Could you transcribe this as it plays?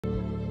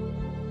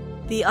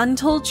The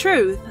untold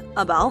truth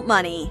about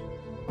money.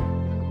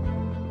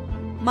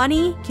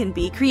 Money can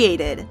be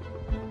created.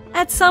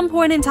 At some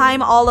point in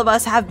time, all of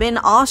us have been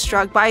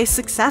awestruck by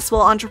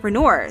successful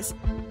entrepreneurs.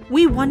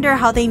 We wonder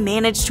how they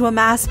manage to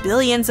amass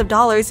billions of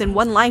dollars in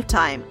one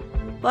lifetime.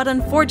 But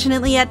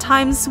unfortunately, at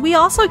times, we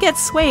also get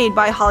swayed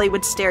by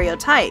Hollywood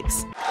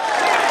stereotypes.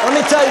 Let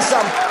me tell you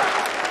something.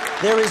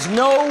 There is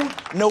no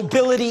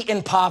nobility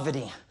in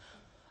poverty.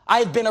 I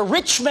have been a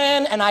rich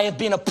man and I have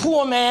been a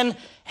poor man,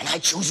 and I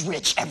choose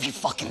rich every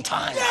fucking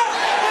time.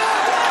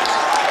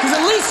 Because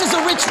at least as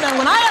a rich man,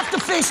 when I have to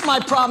face my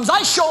problems,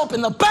 I show up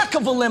in the back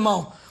of a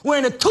limo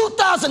wearing a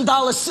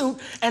 $2,000 suit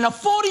and a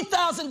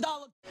 $40,000...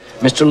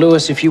 Mr.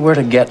 Lewis, if you were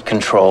to get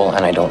control,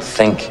 and I don't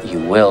think you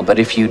will, but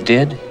if you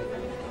did,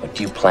 what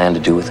do you plan to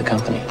do with the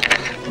company?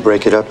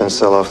 Break it up and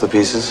sell off the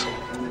pieces?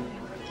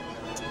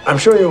 I'm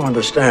sure you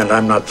understand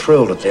I'm not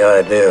thrilled at the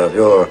idea of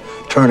your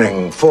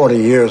turning 40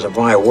 years of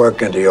my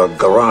work into your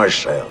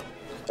garage sale.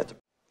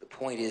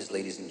 The point is,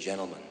 ladies and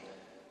gentlemen,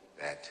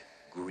 that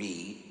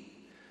greed,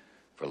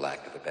 for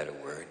lack of a better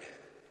word,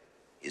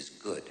 is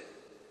good.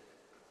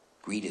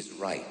 Greed is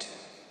right.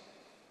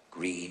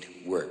 Greed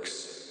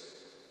works.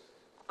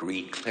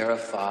 Greed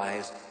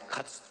clarifies,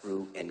 cuts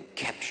through, and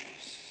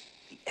captures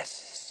the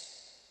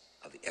essence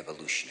of the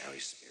evolutionary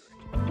spirit.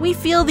 We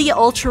feel the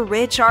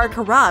ultra-rich are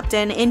corrupt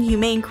and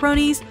inhumane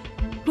cronies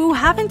who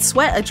haven't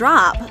sweat a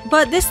drop,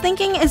 but this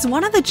thinking is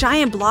one of the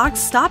giant blocks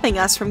stopping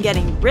us from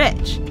getting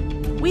rich.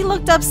 We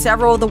looked up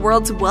several of the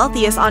world's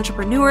wealthiest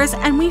entrepreneurs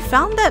and we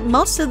found that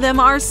most of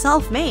them are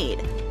self-made,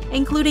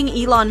 including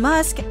Elon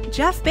Musk,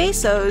 Jeff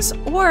Bezos,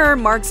 or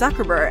Mark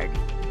Zuckerberg.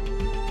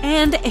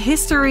 And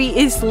history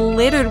is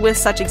littered with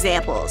such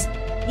examples.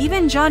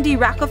 Even John D.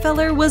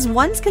 Rockefeller was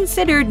once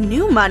considered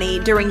new money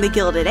during the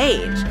Gilded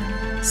Age.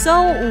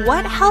 So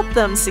what helped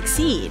them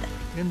succeed?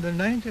 In the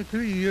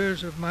 93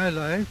 years of my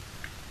life,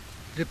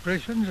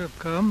 depressions have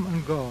come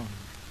and gone.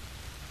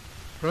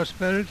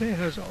 Prosperity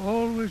has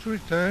always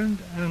returned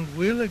and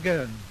will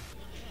again.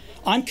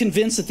 I'm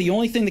convinced that the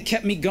only thing that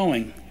kept me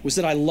going was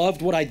that I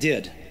loved what I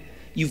did.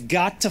 You've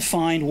got to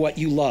find what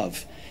you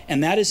love,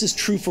 and that is as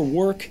true for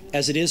work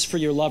as it is for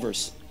your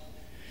lovers.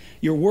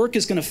 Your work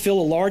is going to fill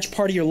a large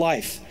part of your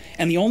life,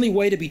 and the only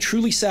way to be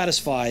truly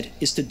satisfied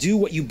is to do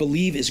what you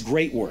believe is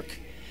great work.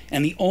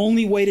 And the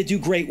only way to do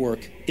great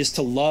work is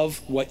to love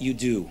what you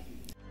do.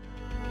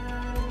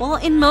 Well,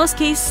 in most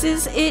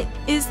cases, it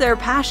is their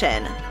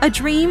passion, a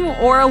dream,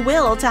 or a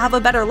will to have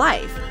a better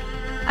life.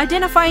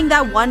 Identifying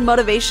that one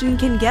motivation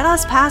can get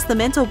us past the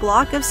mental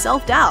block of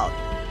self-doubt.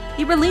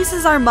 It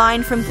releases our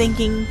mind from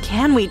thinking,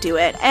 can we do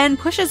it, and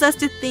pushes us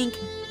to think,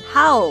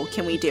 how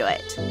can we do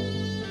it?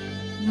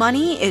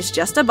 Money is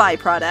just a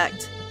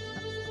byproduct.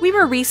 We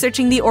were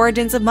researching the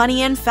origins of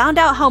money and found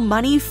out how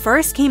money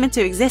first came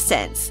into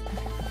existence.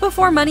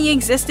 Before money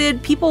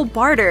existed, people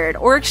bartered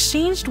or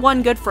exchanged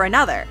one good for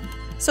another.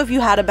 So if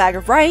you had a bag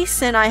of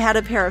rice and I had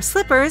a pair of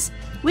slippers,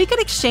 we could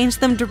exchange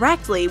them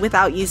directly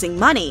without using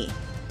money.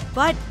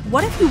 But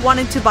what if you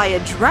wanted to buy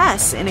a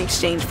dress in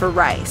exchange for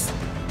rice?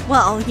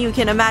 Well, you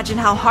can imagine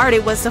how hard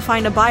it was to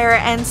find a buyer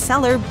and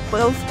seller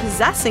both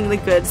possessing the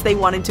goods they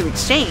wanted to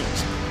exchange.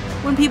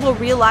 When people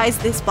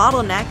realized this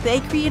bottleneck, they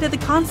created the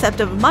concept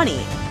of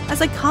money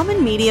as a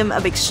common medium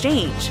of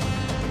exchange.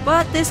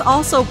 But this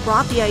also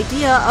brought the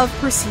idea of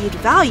perceived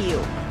value,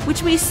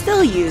 which we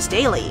still use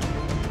daily.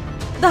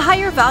 The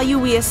higher value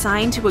we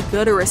assign to a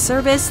good or a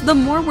service, the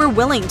more we're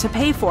willing to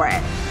pay for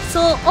it.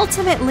 So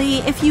ultimately,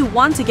 if you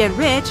want to get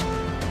rich,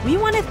 we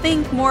want to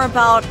think more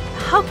about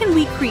how can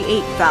we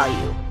create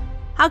value?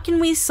 How can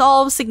we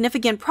solve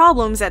significant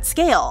problems at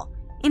scale?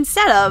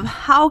 Instead of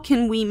how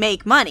can we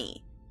make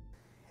money?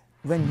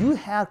 When you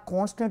are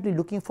constantly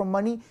looking for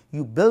money,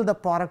 you build the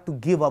product to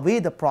give away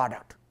the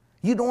product.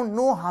 You don't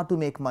know how to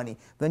make money.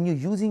 When you're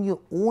using your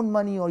own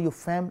money or your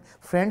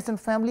friends and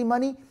family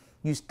money,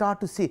 you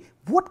start to say,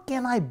 what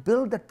can I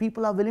build that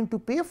people are willing to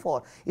pay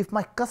for? If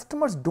my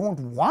customers don't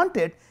want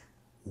it,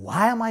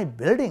 why am I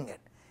building it?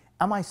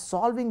 Am I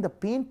solving the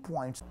pain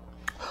points?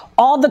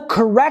 All the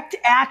correct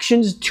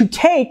actions to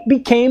take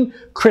became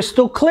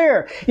crystal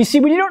clear. You see,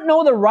 when you don't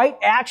know the right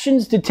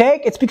actions to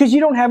take, it's because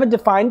you don't have a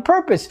defined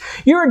purpose.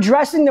 You're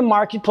addressing the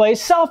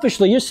marketplace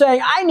selfishly. You're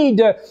saying, I need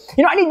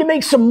to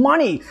make some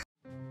money.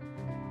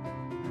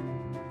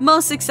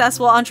 Most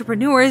successful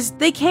entrepreneurs,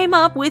 they came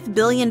up with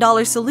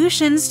billion-dollar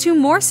solutions to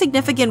more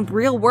significant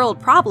real-world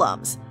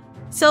problems.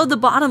 So the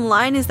bottom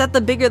line is that the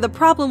bigger the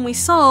problem we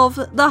solve,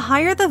 the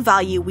higher the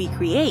value we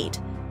create.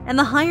 And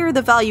the higher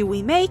the value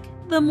we make,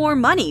 the more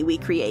money we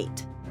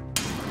create.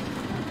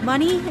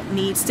 Money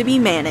needs to be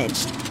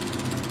managed.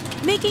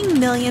 Making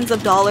millions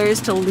of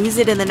dollars to lose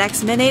it in the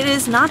next minute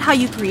is not how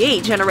you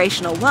create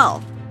generational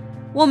wealth.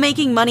 While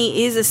making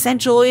money is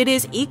essential, it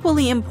is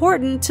equally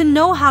important to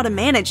know how to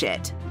manage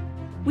it.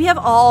 We have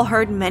all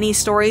heard many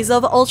stories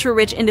of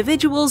ultra-rich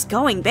individuals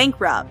going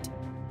bankrupt.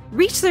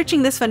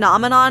 Researching this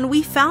phenomenon,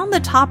 we found the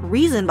top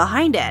reason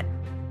behind it: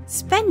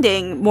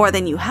 spending more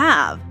than you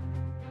have.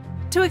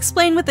 To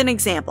explain with an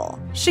example,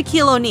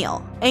 Shaquille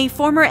O'Neal, a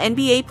former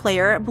NBA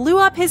player, blew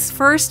up his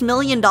first $1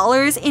 million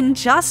in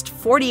just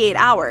 48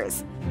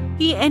 hours.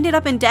 He ended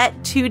up in debt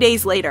 2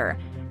 days later,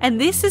 and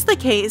this is the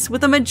case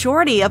with the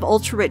majority of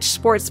ultra-rich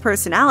sports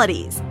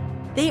personalities.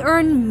 They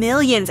earn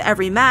millions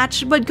every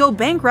match but go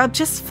bankrupt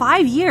just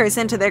 5 years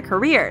into their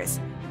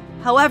careers.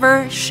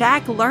 However,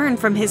 Shaq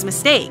learned from his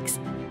mistakes.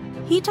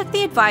 He took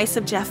the advice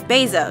of Jeff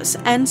Bezos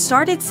and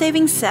started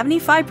saving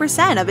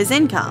 75% of his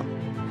income.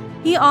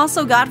 He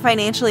also got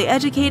financially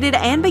educated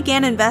and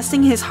began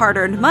investing his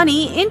hard-earned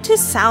money into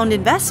sound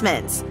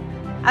investments.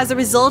 As a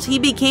result, he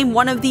became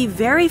one of the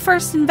very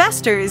first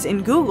investors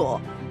in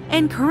Google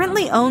and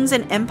currently owns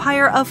an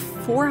empire of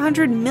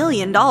 $400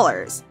 million.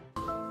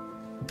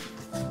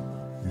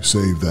 You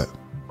save that.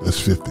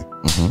 That's 50.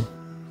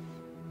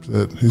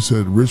 He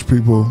said rich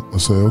people will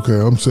say, okay,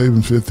 I'm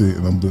saving 50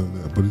 and I'm doing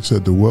that. But he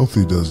said the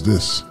wealthy does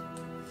this.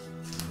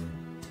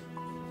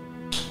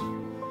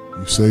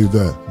 You save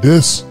that.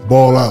 This,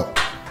 ball out.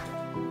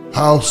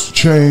 House,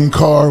 chain,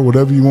 car,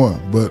 whatever you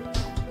want. But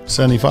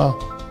 75.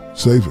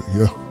 Save it,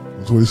 yeah.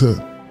 That's what he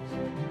said.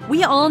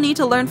 We all need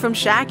to learn from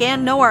Shaq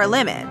and know our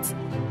limits.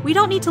 We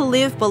don't need to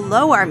live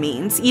below our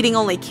means, eating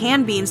only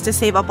canned beans to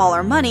save up all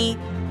our money.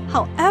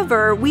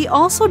 However, we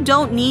also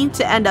don't need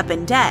to end up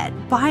in debt,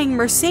 buying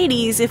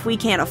Mercedes if we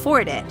can't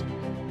afford it.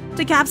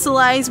 To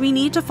capitalize, we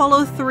need to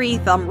follow 3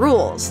 thumb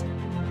rules.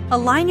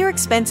 Align your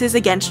expenses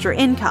against your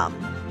income.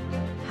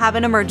 Have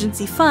an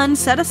emergency fund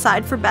set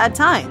aside for bad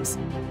times.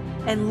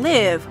 And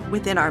live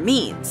within our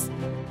means.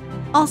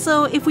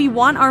 Also, if we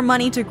want our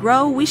money to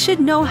grow, we should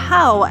know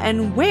how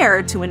and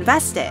where to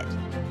invest it.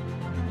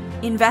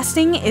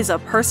 Investing is a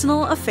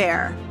personal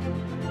affair.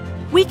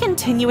 We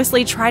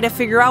continuously try to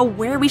figure out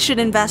where we should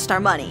invest our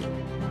money.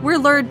 We're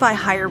lured by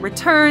higher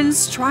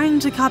returns,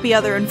 trying to copy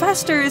other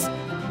investors,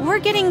 or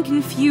getting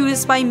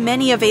confused by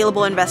many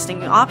available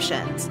investing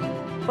options.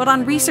 But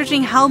on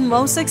researching how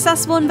most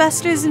successful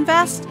investors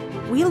invest,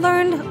 we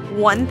learned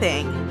one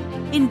thing.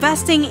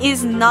 Investing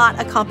is not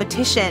a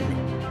competition.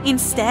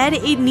 Instead,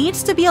 it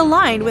needs to be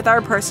aligned with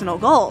our personal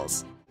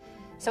goals.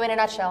 So in a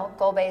nutshell,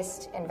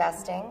 goal-based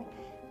investing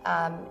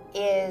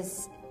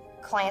is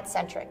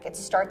client-centric. It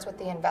starts with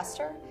the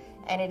investor,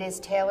 and it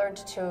is tailored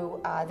to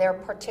their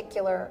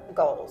particular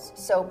goals.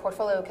 So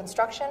portfolio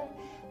construction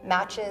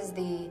matches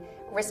the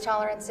risk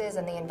tolerances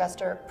and the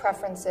investor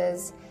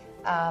preferences,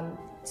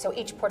 so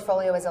each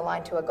portfolio is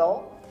aligned to a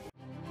goal.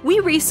 We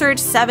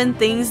researched 7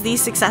 things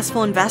these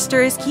successful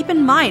investors keep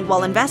in mind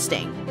while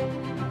investing.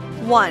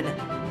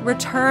 1.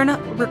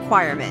 Return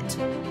requirement.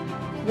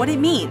 What it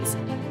means.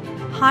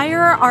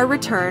 Higher our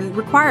return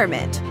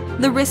requirement,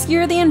 the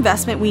riskier the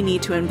investment we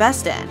need to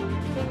invest in.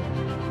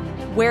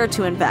 Where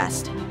to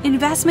invest.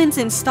 Investments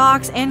in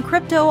stocks and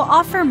crypto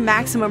offer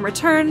maximum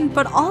return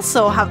but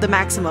also have the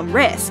maximum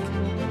risk.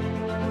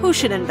 Who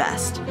should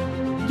invest?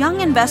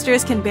 Young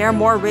investors can bear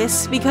more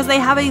risks because they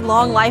have a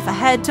long life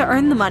ahead to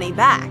earn the money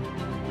back.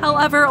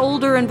 However,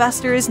 older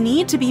investors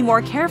need to be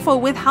more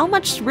careful with how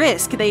much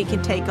risk they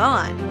can take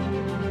on.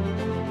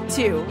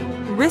 2.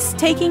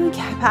 Risk-taking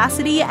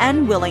capacity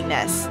and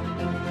willingness.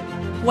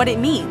 What it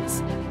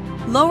means.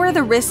 Lower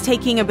the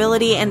risk-taking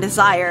ability and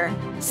desire,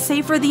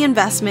 safer the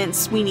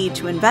investments we need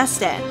to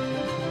invest in.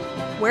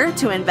 Where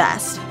to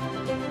invest.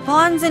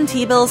 Bonds and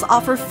T-bills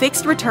offer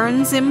fixed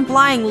returns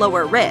implying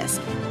lower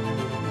risk.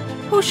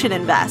 Who should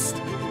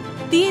invest?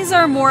 These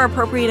are more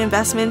appropriate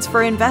investments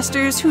for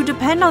investors who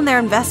depend on their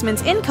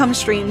investment's income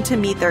stream to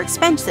meet their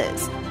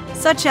expenses,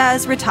 such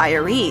as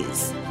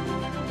retirees.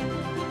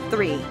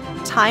 3.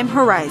 Time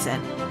horizon.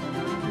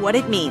 What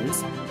it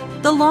means.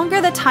 The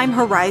longer the time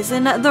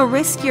horizon, the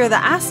riskier the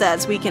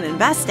assets we can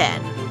invest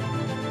in.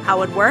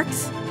 How it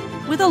works?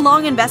 With a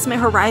long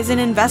investment horizon,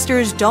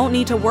 investors don't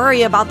need to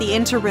worry about the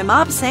interim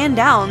ups and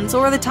downs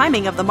or the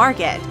timing of the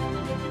market.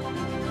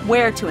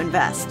 Where to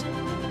invest?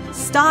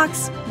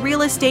 Stocks,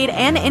 real estate,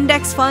 and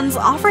index funds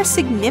offer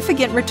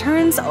significant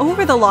returns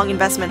over the long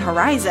investment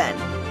horizon.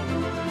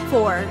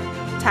 4.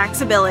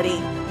 Taxability.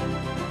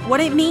 What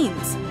it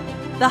means.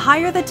 The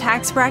higher the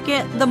tax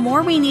bracket, the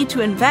more we need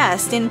to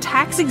invest in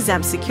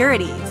tax-exempt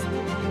securities.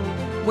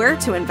 Where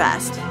to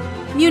invest.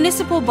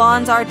 Municipal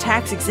bonds are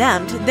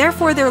tax-exempt,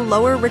 therefore their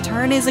lower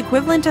return is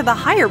equivalent to the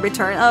higher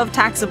return of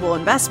taxable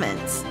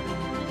investments.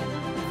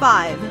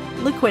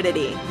 5.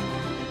 Liquidity.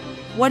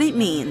 What it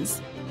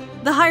means.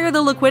 The higher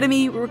the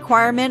liquidity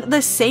requirement,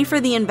 the safer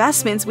the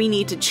investments we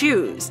need to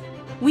choose.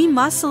 We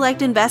must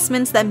select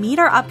investments that meet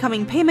our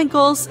upcoming payment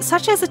goals,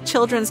 such as a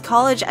children's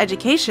college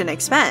education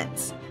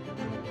expense.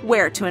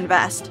 Where to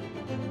invest.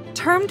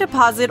 Term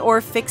deposit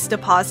or fixed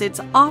deposits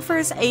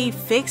offers a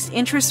fixed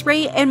interest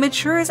rate and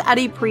matures at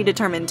a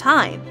predetermined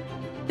time.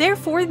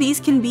 Therefore, these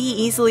can be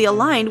easily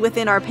aligned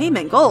within our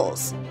payment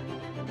goals.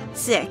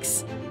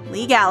 6.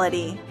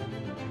 Legality.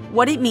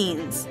 What it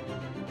means.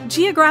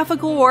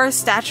 Geographical or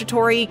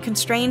statutory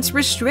constraints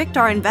restrict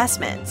our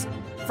investments.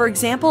 For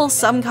example,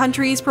 some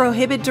countries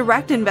prohibit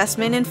direct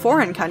investment in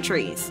foreign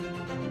countries.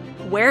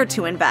 Where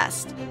to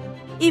invest.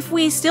 If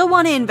we still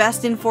want to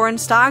invest in foreign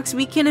stocks,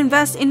 we can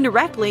invest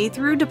indirectly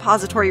through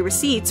depository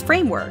receipts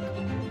framework.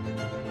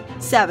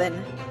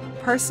 7.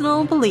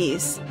 Personal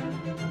beliefs.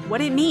 What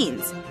it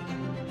means.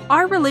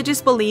 Our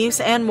religious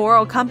beliefs and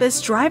moral compass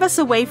drive us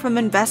away from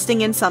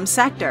investing in some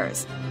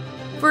sectors.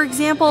 For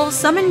example,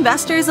 some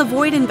investors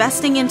avoid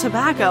investing in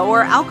tobacco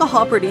or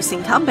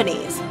alcohol-producing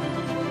companies.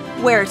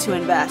 Where to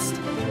invest?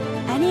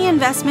 Any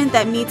investment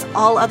that meets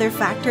all other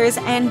factors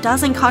and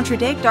doesn't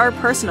contradict our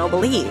personal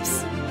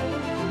beliefs.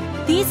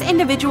 These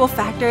individual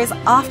factors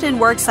often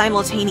work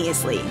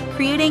simultaneously,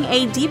 creating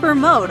a deeper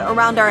moat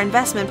around our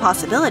investment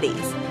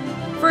possibilities.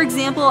 For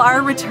example,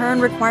 our return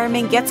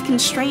requirement gets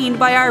constrained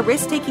by our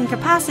risk-taking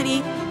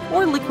capacity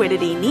or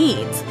liquidity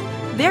needs.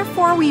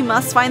 Therefore, we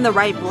must find the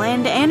right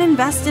blend and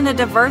invest in a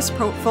diverse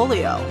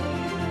portfolio.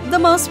 The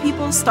most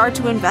people start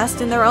to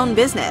invest in their own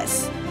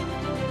business.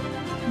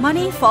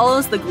 Money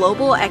follows the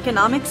global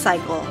economic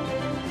cycle.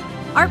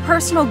 Our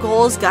personal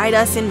goals guide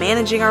us in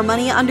managing our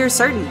money under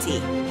certainty.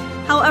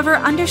 However,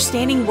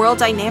 understanding world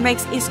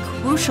dynamics is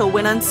crucial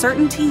when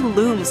uncertainty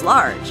looms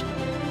large.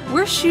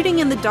 We're shooting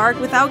in the dark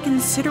without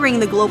considering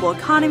the global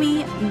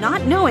economy,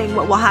 not knowing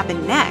what will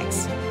happen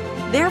next.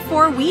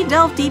 Therefore, we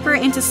delve deeper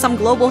into some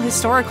global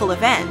historical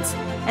events,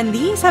 and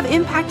these have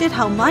impacted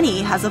how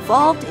money has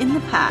evolved in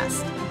the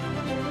past.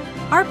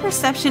 Our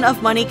perception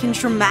of money can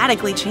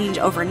dramatically change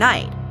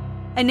overnight.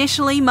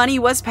 Initially, money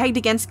was pegged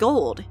against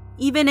gold.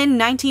 Even in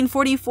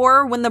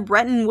 1944, when the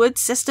Bretton Woods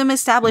system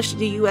established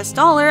the US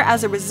dollar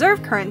as a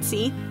reserve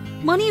currency,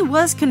 money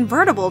was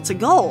convertible to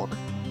gold.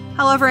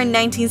 However, in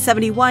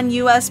 1971,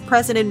 US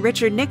President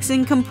Richard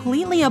Nixon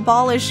completely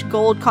abolished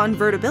gold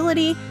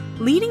convertibility,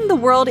 leading the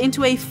world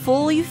into a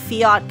fully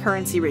fiat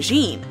currency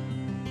regime.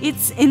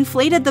 It's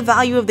inflated the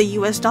value of the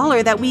US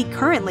dollar that we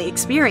currently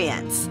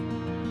experience.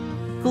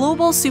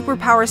 Global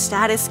superpower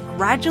status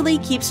gradually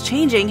keeps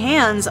changing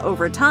hands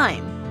over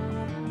time.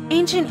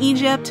 Ancient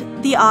Egypt,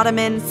 the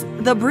Ottomans,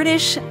 the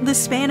British, the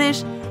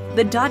Spanish,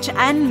 the Dutch,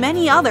 and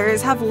many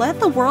others have led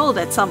the world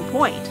at some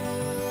point.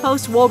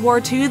 Post-World War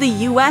II, the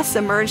US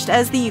emerged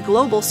as the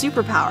global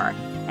superpower,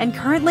 and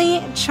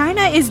currently,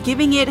 China is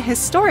giving it,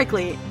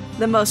 historically,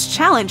 the most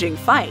challenging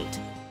fight.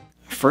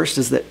 First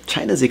is that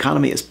China's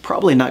economy is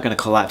probably not going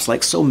to collapse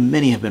like so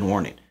many have been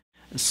warning.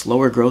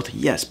 Slower growth,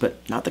 yes, but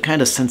not the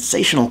kind of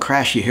sensational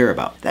crash you hear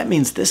about. That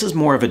means this is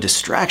more of a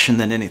distraction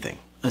than anything.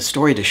 A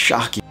story to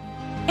shock you.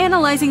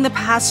 Analyzing the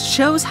past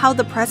shows how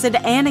the present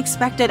and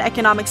expected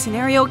economic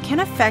scenario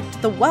can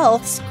affect the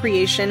wealth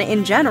creation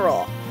in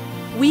general.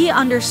 We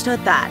understood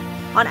that,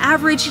 on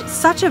average,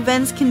 such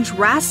events can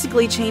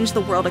drastically change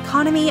the world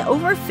economy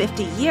over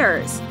 50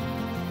 years.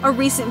 A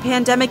recent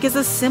pandemic is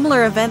a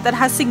similar event that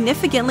has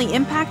significantly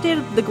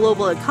impacted the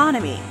global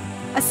economy.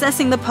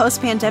 Assessing the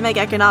post-pandemic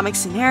economic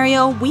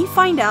scenario, we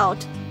find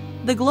out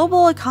the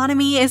global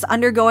economy is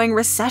undergoing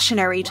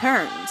recessionary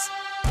turns.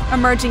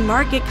 Emerging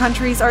market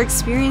countries are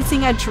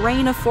experiencing a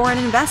drain of foreign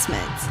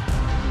investments.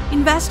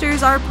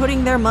 Investors are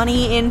putting their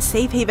money in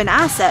safe haven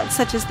assets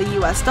such as the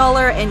US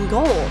dollar and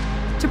gold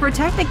to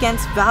protect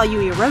against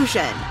value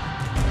erosion.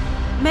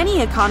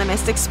 Many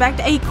economists expect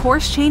a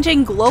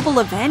course-changing global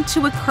event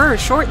to occur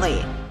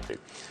shortly.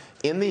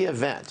 In the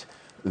event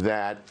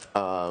that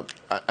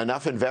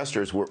enough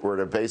investors were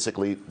to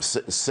basically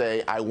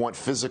say, I want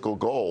physical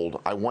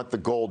gold, I want the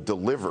gold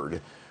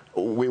delivered,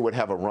 we would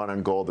have a run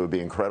on gold that would be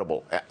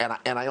incredible.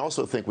 And I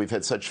also think we've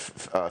had such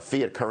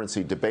fiat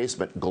currency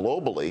debasement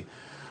globally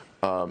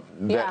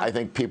that I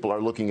think people are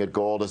looking at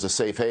gold as a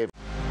safe haven.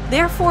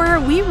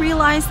 Therefore, we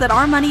realize that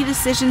our money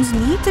decisions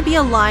need to be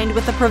aligned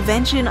with the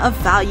prevention of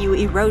value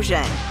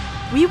erosion.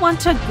 We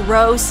want to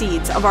grow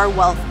seeds of our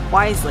wealth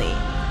wisely.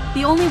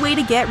 The only way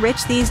to get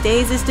rich these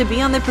days is to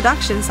be on the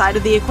production side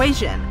of the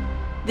equation.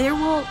 There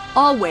will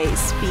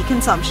always be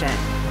consumption.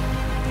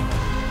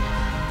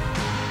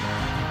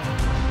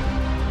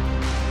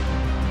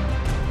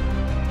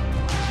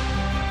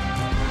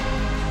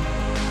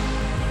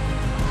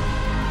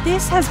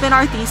 This has been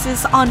our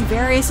thesis on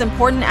various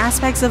important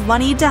aspects of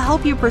money to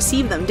help you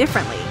perceive them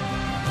differently.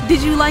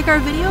 Did you like our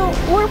video,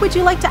 or would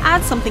you like to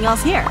add something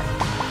else here?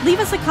 Leave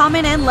us a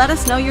comment and let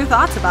us know your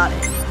thoughts about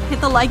it. Hit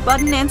the like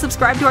button and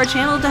subscribe to our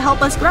channel to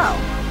help us grow.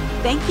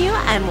 Thank you,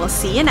 and we'll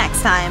see you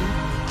next time.